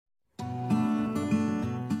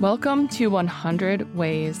Welcome to 100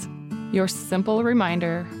 Ways, your simple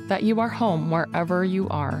reminder that you are home wherever you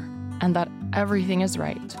are and that everything is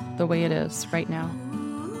right the way it is right now.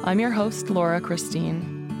 I'm your host, Laura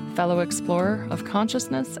Christine, fellow explorer of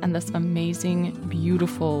consciousness and this amazing,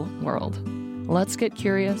 beautiful world. Let's get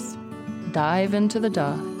curious, dive into the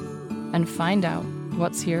duh, and find out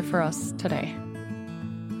what's here for us today.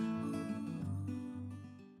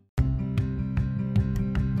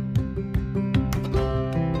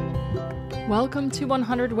 Welcome to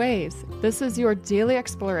 100 Ways. This is your daily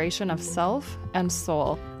exploration of self and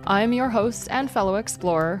soul. I'm your host and fellow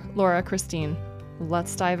explorer, Laura Christine.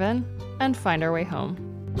 Let's dive in and find our way home.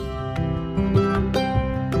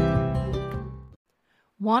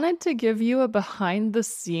 Wanted to give you a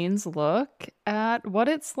behind-the-scenes look at what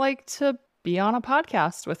it's like to be on a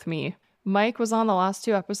podcast with me. Mike was on the last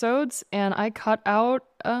 2 episodes, and I cut out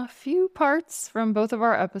a few parts from both of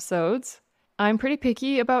our episodes. I'm pretty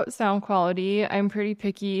picky about sound quality. I'm pretty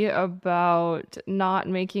picky about not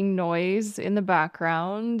making noise in the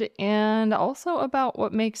background, and also about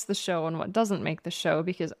what makes the show and what doesn't make the show,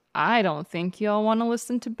 because I don't think y'all want to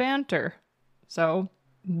listen to banter. So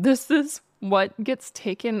this is what gets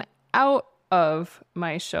taken out of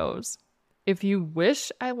my shows. If you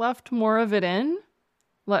wish I left more of it in,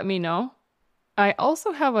 let me know. I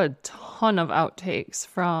also have a ton of outtakes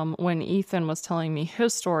from when Ethan was telling me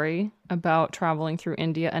his story about traveling through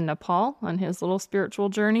India and Nepal on his little spiritual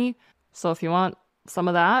journey. So if you want some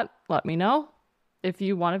of that, let me know. If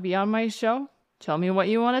you want to be on my show, tell me what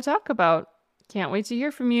you want to talk about. Can't wait to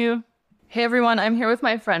hear from you. Hey everyone, I'm here with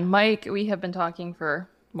my friend Mike. We have been talking for,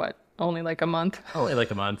 only like a month? Only like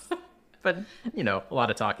a month. But, a lot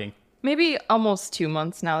of talking. Maybe almost 2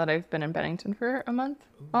 months now that I've been in Bennington for a month,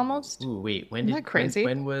 almost. Ooh, wait, Isn't that crazy?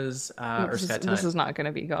 When was Earthscat time? This is not going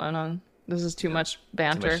to be going on. This is too much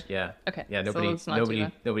banter. Too much, yeah. Okay. Yeah, so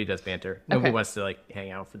nobody does banter. Nobody wants to hang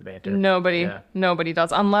out for the banter. Nobody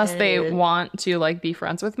does, unless they want to be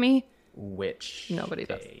friends with me. Which nobody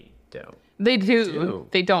does. They don't. They do.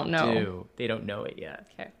 They don't know. They don't know it yet.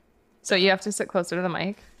 Okay. So you have to sit closer to the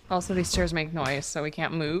mic. Also, these chairs make noise, so we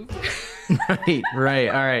can't move. Right.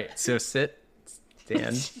 All right. So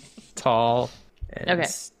stand tall and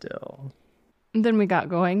still. Then we got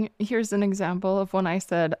going. Here's an example of when I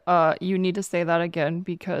said, you need to say that again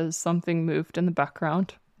because something moved in the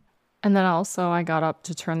background. And then also I got up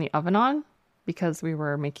to turn the oven on because we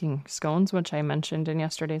were making scones, which I mentioned in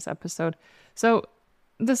yesterday's episode. So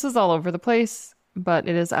this is all over the place, but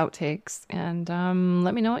it is outtakes. And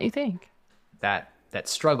let me know what you think. That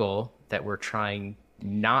struggle that we're trying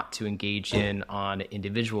not to engage in on an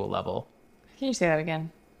individual level. Can you say that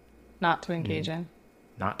again? Not to engage in.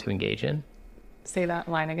 Not to engage in. Say that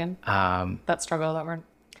line again. That struggle that we're...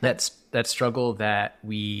 That struggle that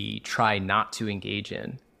we try not to engage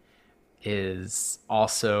in is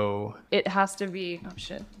also... It has to be... Oh,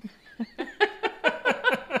 shit.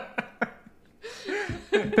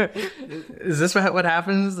 Is this what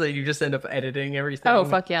happens? Like you just end up editing everything? Oh,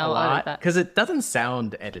 fuck yeah, I'll edit that. Because it doesn't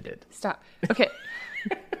sound edited. Stop. Okay.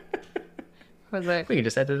 We can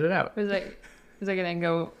just edit it out. Where was I gonna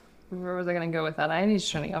go with that? I need to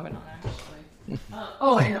turn the oven on, actually.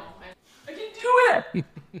 I know. I can do it!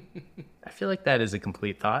 I feel like that is a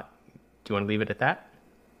complete thought. Do you want to leave it at that?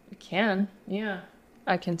 I can, yeah.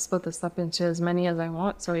 I can split this up into as many as I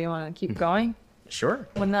want, so you want to keep going? Sure.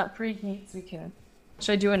 When that preheats, we can...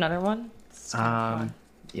 Should I do another one?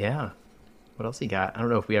 Yeah. What else you got? I don't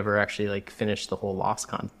know if we ever actually finished the whole Lost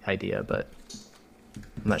Con idea, but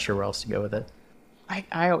I'm not sure where else to go with it.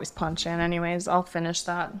 I always punch in anyways. I'll finish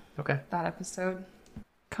that. Okay. That episode.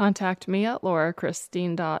 Contact me at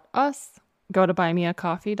laurachristine.us. Go to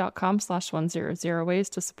buymeacoffee.com/100ways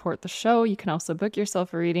to support the show. You can also book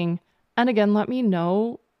yourself a reading. And again, let me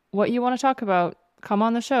know what you want to talk about. Come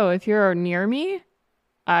on the show. If you're near me,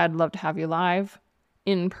 I'd love to have you live.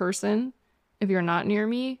 In person. If you're not near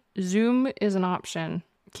me, Zoom is an option.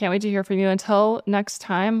 Can't wait to hear from you. Until next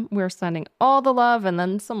time, we're sending all the love and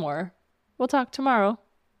then some more. We'll talk tomorrow.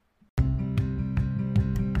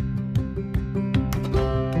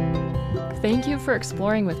 Thank you for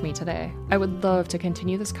exploring with me today. I would love to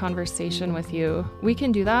continue this conversation with you. We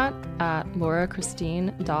can do that at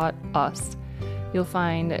laurachristine.us. You'll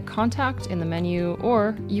find contact in the menu,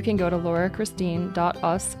 or you can go to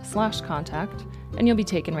laurachristine.us/contact. And you'll be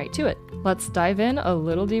taken right to it. Let's dive in a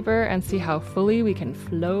little deeper and see how fully we can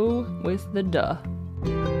flow with the duh.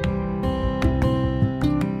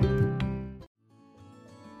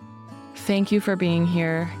 Thank you for being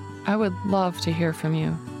here. I would love to hear from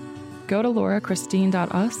you. Go to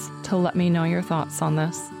laurachristine.us to let me know your thoughts on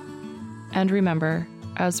this. And remember,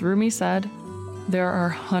 as Rumi said, There are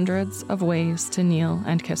hundreds of ways to kneel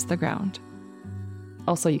and kiss the ground.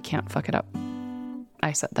 Also, you can't fuck it up.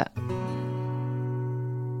 I said that.